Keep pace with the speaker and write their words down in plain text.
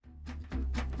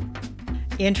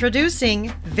Introducing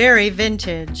Very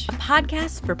Vintage, a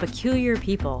podcast for peculiar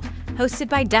people, hosted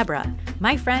by Deborah,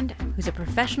 my friend who's a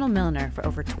professional milliner for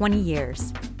over 20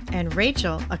 years. And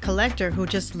Rachel, a collector who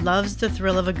just loves the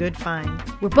thrill of a good find.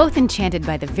 We're both enchanted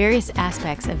by the various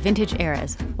aspects of vintage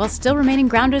eras, while still remaining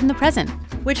grounded in the present.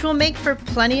 Which will make for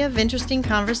plenty of interesting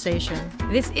conversation.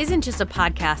 This isn't just a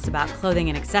podcast about clothing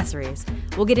and accessories.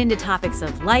 We'll get into topics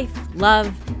of life,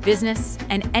 love, business,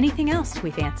 and anything else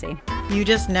we fancy. You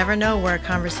just never know where a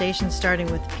conversation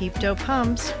starting with peep-toe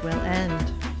pumps will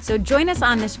end. So join us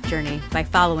on this journey by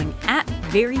following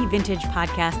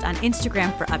 @VeryVintagePodcast on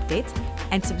Instagram for updates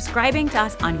and subscribing to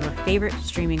us on your favorite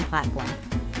streaming platform.